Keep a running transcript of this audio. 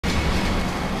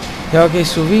Ya, ok,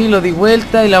 subí, lo di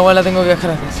vuelta y la agua la tengo que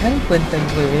dejar atrás. ¿Se dan cuenta el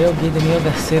hueveo que he tenido que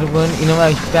hacer, weón? Y no me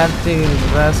avisté antes de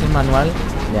tratar de hacer manual.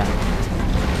 Ya.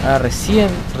 Ahora recién.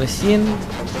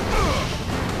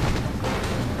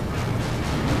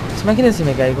 Imagínense si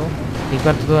me caigo y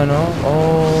corto todo de nuevo.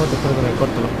 Oh, te juro que me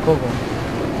corto los cocos.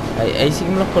 Ahí sí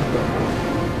que me los corto.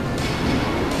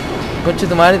 Conche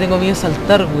tu madre, tengo miedo de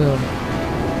saltar, weón.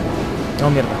 No,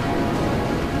 mierda.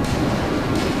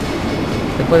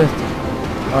 Después de esto.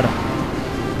 Ahora.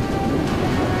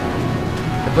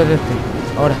 Después de este.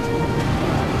 Ahora.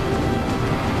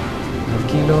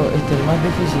 Tranquilo, este es el más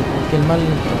difícil, este es el más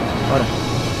lento. Ahora.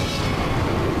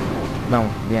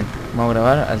 Vamos, bien. Vamos a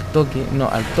grabar al toque. No,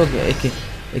 al toque.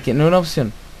 Es que no es una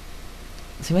opción.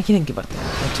 ¿Se imaginan qué parte?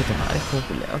 Conche tu madre, juego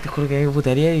culiao. Te juro que me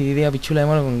putaría y diría pichula de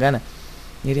mono con ganas.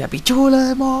 Y diría, pichula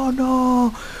de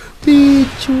mono.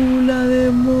 Pichula de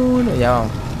mono. Ya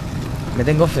vamos. Me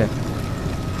tengo fe.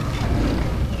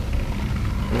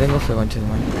 Me tengo fe, conche tu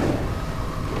madre.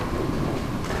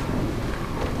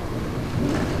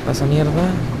 Pasa mierda.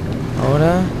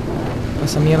 Ahora.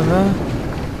 Pasa mierda.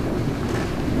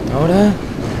 Ahora.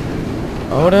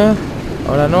 Ahora.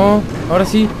 Ahora no. Ahora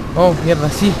sí. Oh, mierda,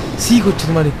 sí. Sí, coche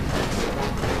de madre.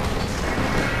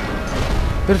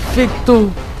 Perfecto.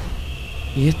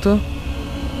 ¿Y esto?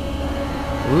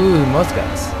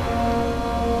 Moscas.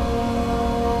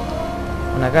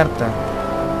 Una carta.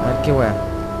 A ver qué wea.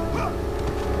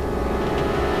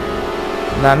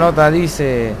 La nota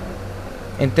dice: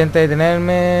 intenta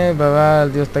detenerme, bla,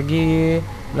 el dios está aquí,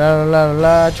 bla, bla,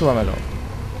 bla, chúpamelo.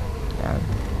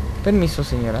 Ya. Permiso,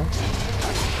 señora.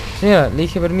 Señora, le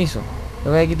dije permiso.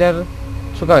 Le voy a quitar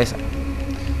su cabeza.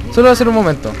 Solo va a ser un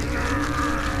momento.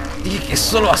 Dije que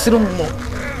solo va a ser un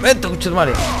momento,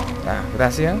 conchetumare. Ya,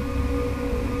 gracias.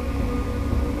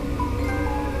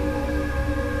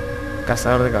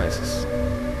 Cazador de cabezas.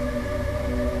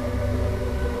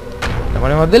 La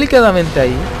ponemos delicadamente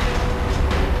ahí.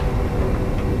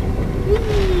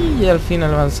 Y al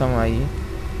final avanzamos ahí.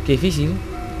 Qué difícil.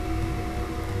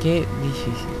 Qué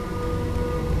difícil.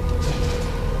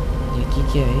 ¿Y aquí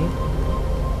qué hay?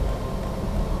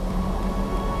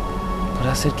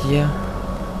 ¿Podrá ser que ya?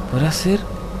 ¿Podrá ser?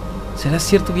 ¿Será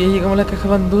cierto que ya llegamos a la caja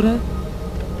Pandora?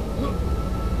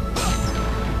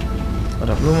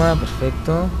 Otra pluma,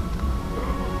 perfecto.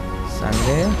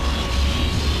 Sangre.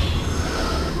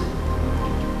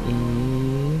 Y...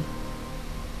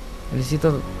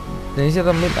 Necesito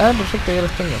 2000. Ah, perfecto, ya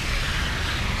los tengo.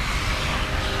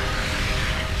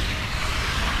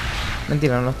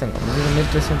 Mentira, no los tengo. Necesito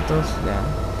 1300. Ya.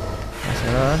 Vamos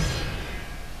a grabar.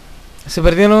 Se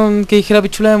perdieron que dijera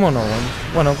pichula de mono.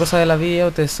 Bueno, cosa de la vida,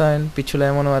 ustedes saben. Pichula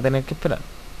de mono va a tener que esperar.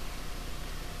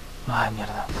 Ay,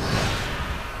 mierda.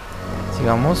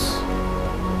 Sigamos.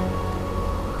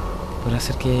 ¿Podrá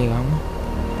ser que ya llegamos?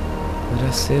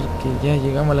 ¿Podrá ser que ya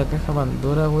llegamos a la caja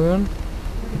Pandora, weón?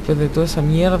 Después de toda esa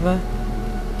mierda.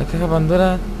 La caja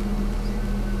Pandora...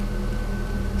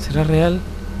 ¿será real?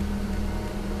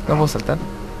 ¿No puedo saltar?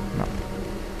 No.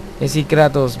 Y así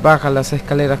Kratos baja las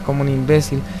escaleras como un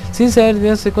imbécil, sin saber de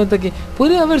darse cuenta que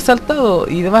podría haber saltado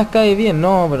y demás cae bien.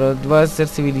 No, pero voy a ser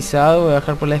civilizado, voy a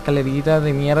bajar por la escalerita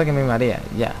de mierda que me marea.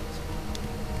 Ya.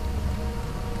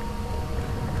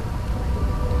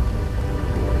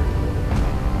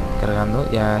 Cargando,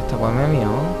 ya esta weá me mía,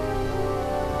 ¿no?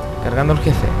 Cargando el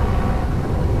jefe.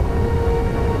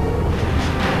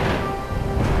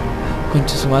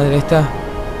 Concha su madre, esta.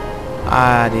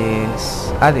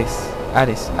 Hades,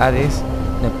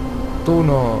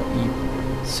 Neptuno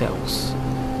y Zeus.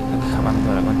 La caja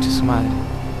Pandora, concha su madre.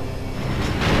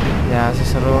 Ya se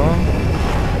cerró.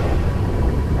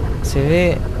 Se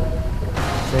ve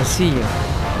sencillo.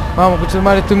 Vamos, concha su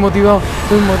madre, estoy motivado.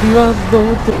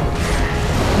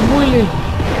 Muele.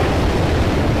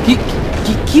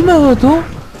 ¿Qué me mató?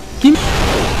 ¿Qué?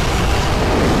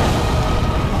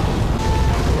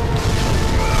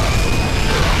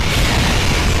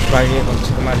 Pagué,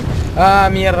 conchetumare. Ah,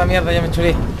 mierda, ya me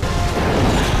choré.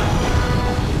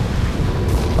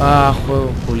 Ah,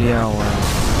 juego culiao,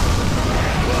 weón.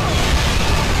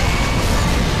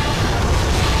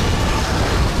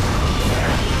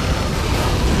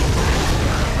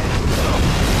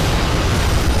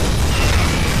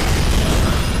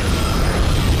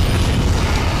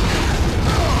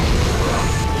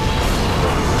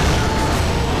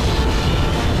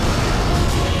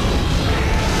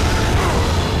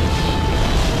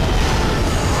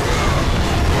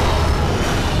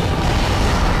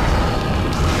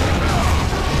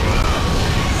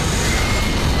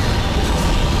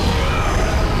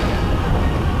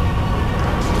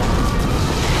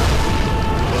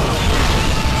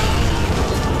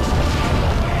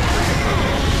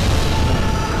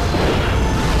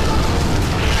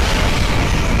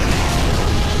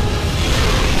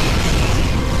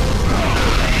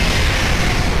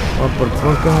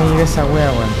 ¿Por qué me llegué esa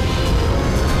wea, weón?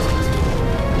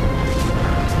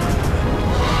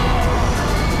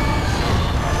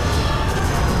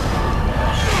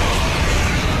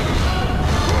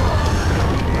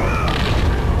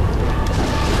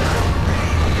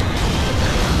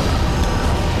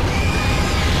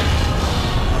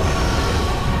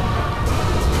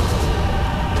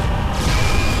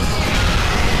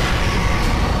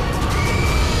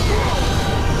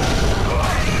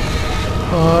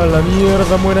 ¡Ah, la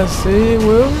mierda! ¡Muéranse,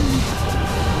 weón!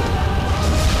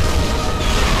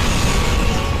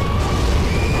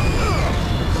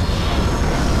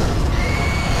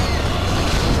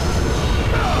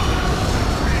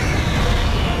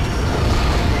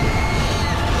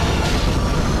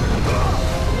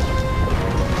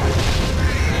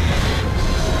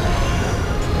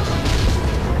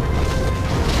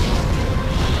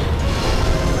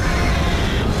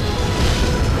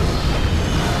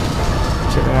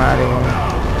 Madre, weón.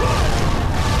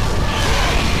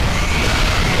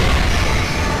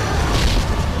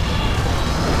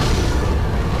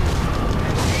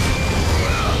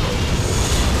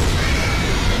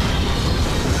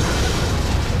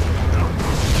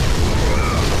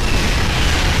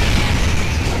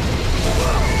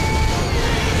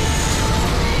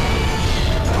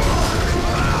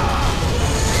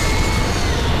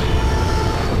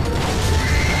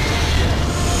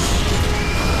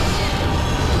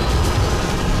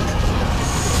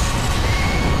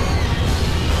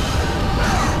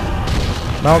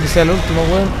 Vamos que sea el último,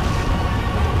 weón.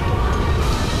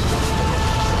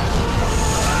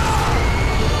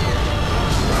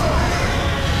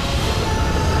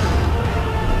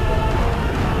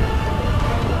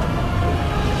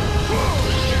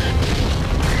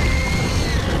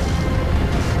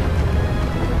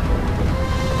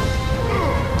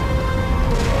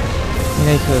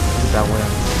 Mira, hijo de puta,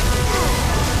 weón.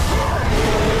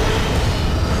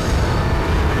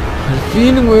 Al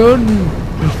fin, weón.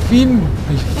 Al fin,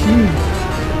 al fin.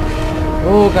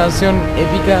 Oh, canción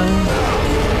épica.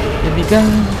 Épica.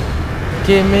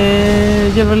 Que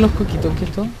me hierven los coquitos. ¿Qué es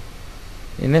esto?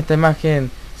 En esta imagen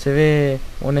se ve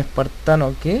un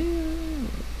espartano. ¿Qué?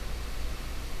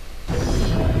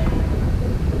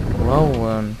 Wow,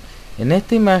 weón. En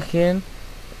esta imagen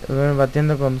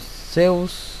batiendo con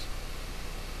Zeus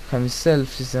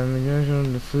himself.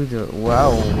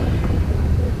 Wow.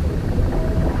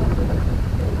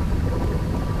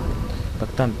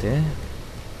 Impactante,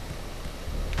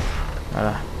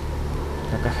 Ahora,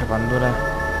 la caja de Pandora.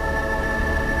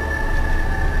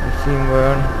 Al fin,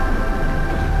 weón.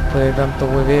 Después de tanto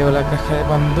hueveo, la caja de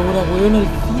Pandora, weón. Al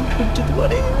fin,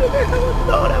 conchetumare, la caja de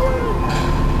Pandora, weón.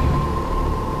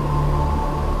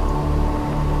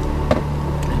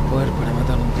 El poder para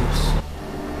matar a un dios.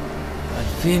 Al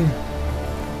fin.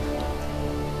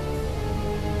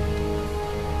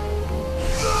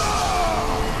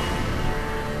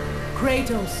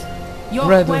 Kratos,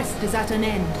 your quest is at an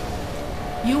end.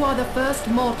 You are the first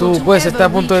mortal Tu quest está a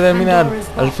punto de terminar.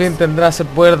 Al fin tendrás el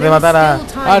poder de matar a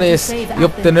Ares y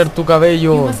obtener tu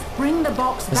cabello.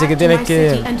 Así que tienes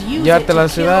que llevarte a la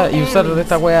ciudad y usar de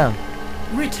esta weá.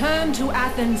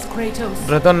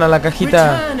 Retorna a la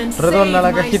cajita. Retorna a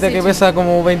la cajita que pesa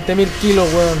como 20.000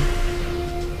 kilos, weón.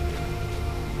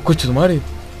 Escucha tu madre.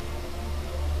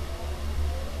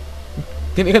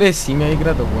 Tiene cara de simia ahí,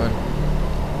 Kratos, weón.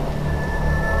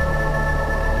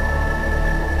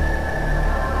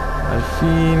 Al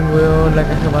fin, weón, la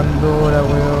caja Pandora,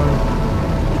 weón.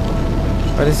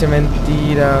 Parece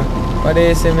mentira, pero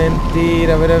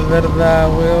es verdad,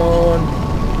 weón.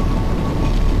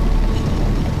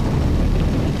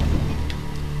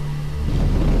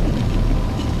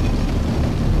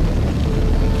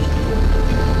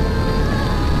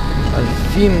 Al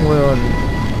fin, weón.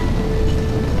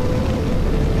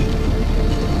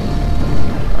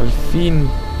 Al fin.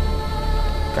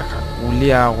 Caja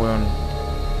culiá, weón.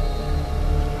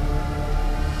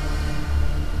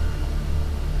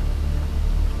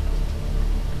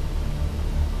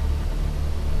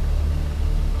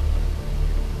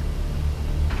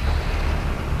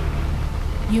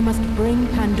 You must bring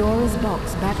Pandora's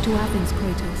box back to Athens,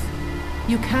 Kratos.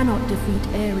 You cannot defeat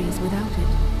Ares without it.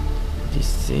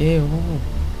 Dice,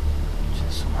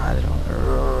 su madre.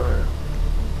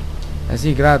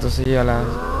 Así Kratos se lleva la...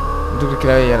 ¿Tú crees que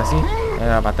la voy a llevar así?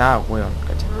 Era la patada, weón,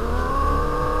 ¿cachai?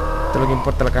 Esto es lo que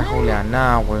importa la caja Julia,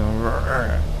 nada, weón.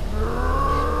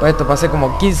 Para esto pasé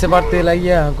como 15 partes de la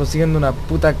guía consiguiendo una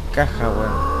puta caja,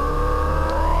 weón.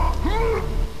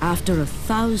 After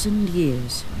 1,000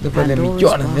 years, Después de Pandora's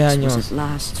millones de box años, was at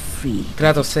last free of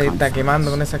Kratos its se está confines.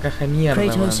 quemando con esa caja de mierda,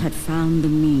 Kratos weón. had found the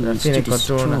Pero al means fin to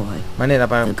encontró una destroy manera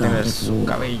para the obtener god of su war.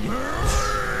 cabello.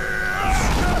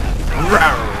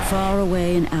 Far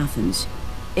away in Athens,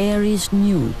 Ares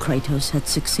knew Kratos had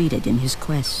succeeded in his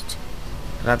quest.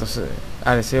 Kratos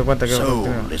se dio cuenta que So,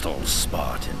 little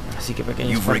Spartan, así que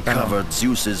pequeño you've espartano, recovered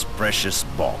Zeus's precious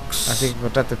box, así que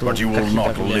encontraste tu but you will cajita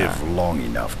not culiada. live long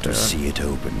enough to Pero see it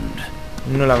opened.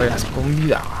 no la verás con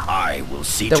vida. I will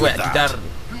see Te to voy a quitar. that.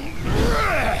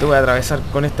 Te voy a atravesar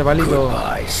con este palito.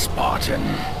 Goodbye, Spartan.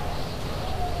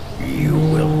 You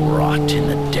will rot in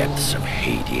the depths of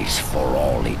Hades for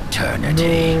all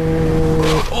eternity.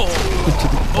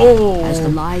 As the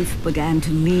life began to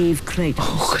leave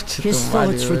Kratos, his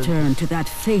thoughts returned to that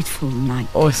fateful night.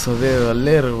 Oh, eso debe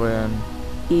doler, weón.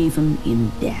 Even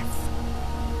in death,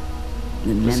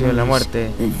 the Inclusive en la memories,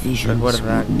 muerte, the visions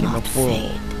recuerda would que no not pudo.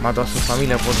 fade. Mató a su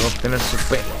familia por obtener su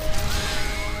pelo.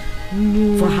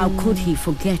 For how could he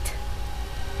forget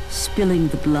spilling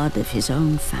the blood of his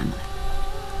own family?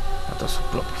 Mató a su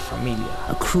propia familia.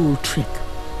 A cruel trick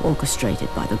orchestrated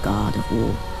by the god of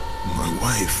war. My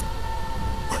wife,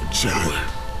 my child,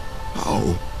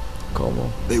 how ¿Cómo?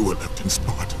 they were left in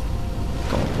Sparta.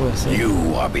 ¿Cómo puede ser?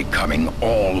 You are becoming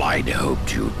all I'd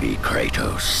hoped you'd be,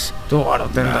 Kratos. Tú ahora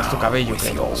tendrás tu Now, cabello, with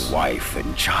your Kratos. wife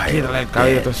and child Quítale el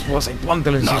cabello a tu dead, esposa y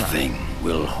póntelo encima. nothing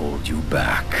will hold you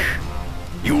back.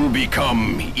 You'll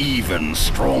become even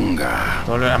stronger.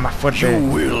 Te volverás más You fuerte.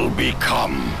 will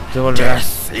become Te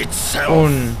volverás death itself.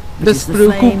 un As the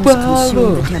flames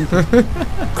despreocupado. consumed the temple,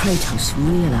 Kratos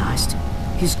realized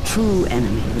his true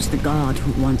enemy was the god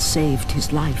who once saved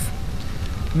his life.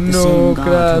 The No, same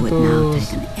god who had now Kratos.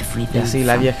 taken Y everything así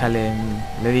la from vieja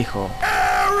le dijo: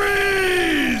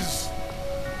 Ares!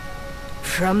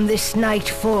 From this night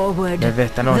forward, desde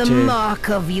esta the noche mark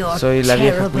of your soy la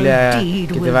vieja terrible culiada deed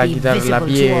que te will va a be quitar la visible to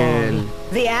piel. all.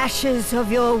 The ashes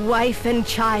of your wife and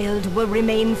child will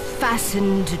remain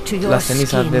fastened to your Las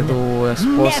cenizas skin, de tu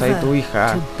esposa y tu never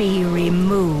hija to be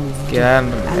removed.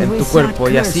 quedan en tu cuerpo.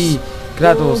 Y así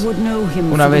Kratos, All would know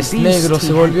him una for the vez beast negro, he se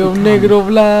had volvió un become. negro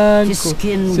blanco. His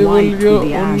skin Se white volvió with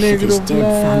the un ash of negro his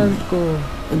dead family. blanco.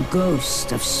 The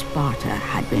ghost of Sparta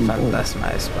had been born. Fantasma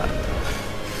de Esparta.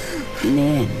 In the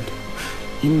end,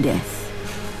 in death,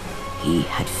 he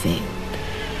had failed.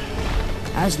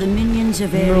 As the minions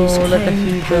of Ares No, la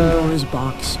claimed cajita. Pandora's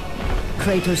box,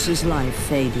 Kratos' life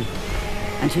faded,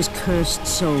 and his cursed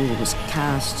soul was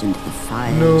cast into the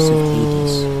fires of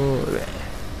Hades. No.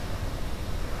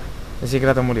 Así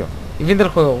Kratos murió. Y fin del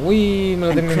juego. Uy, me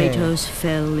lo And terminé. Kratos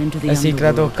fell into the Así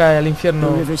Kratos underworld, cae al the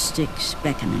infierno. river Styx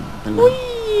beckoning below.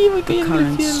 Uy, me caí The en el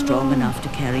current strong infierno. enough to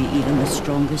carry even the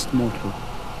strongest mortal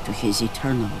to his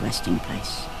eternal resting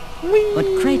place. But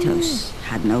Kratos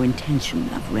had no intention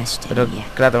of resting Pero yet.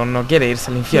 Kratos no quiere irse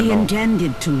al He infierno.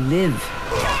 intended to live,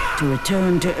 to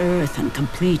return to Earth and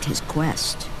complete his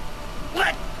quest.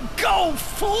 Let go,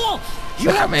 fool! You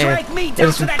won't Déjame, drag me down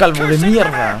eres to un that calvo de cursed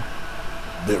mierda.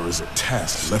 There is a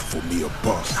task left for me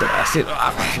above. Te voy a decir,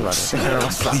 déjalo pasar.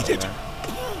 Completed.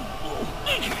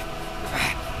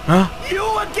 ¿Ah? You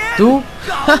again? ¿Tú?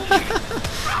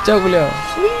 Chao, culiao.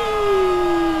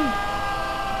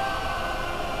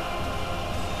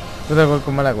 Yo tengo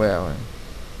con mala cueva, weón.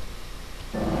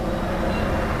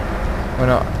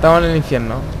 Bueno, estamos en el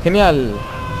infierno. Genial.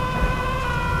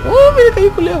 Mira, caí,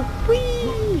 culiao.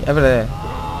 Uy. Espérate.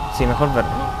 Sí, mejor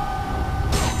verlo.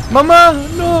 ¡Mamá!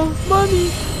 ¡No!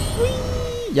 ¡Mami! Uy.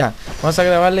 Ya, vamos a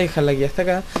grabarla y dejarla aquí hasta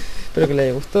acá. Espero que les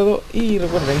haya gustado. Y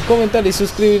recuerden comentar y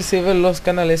suscribirse y ver los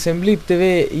canales en Blip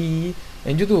TV y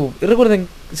en YouTube. Y recuerden,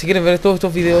 si quieren ver todos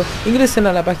estos videos, ingresen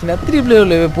a la página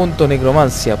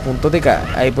www.necromancia.tk.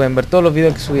 Ahí pueden ver todos los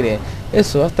videos que subiré.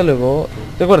 Eso, hasta luego.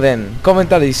 Recuerden,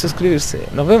 comentar y suscribirse.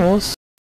 Nos vemos.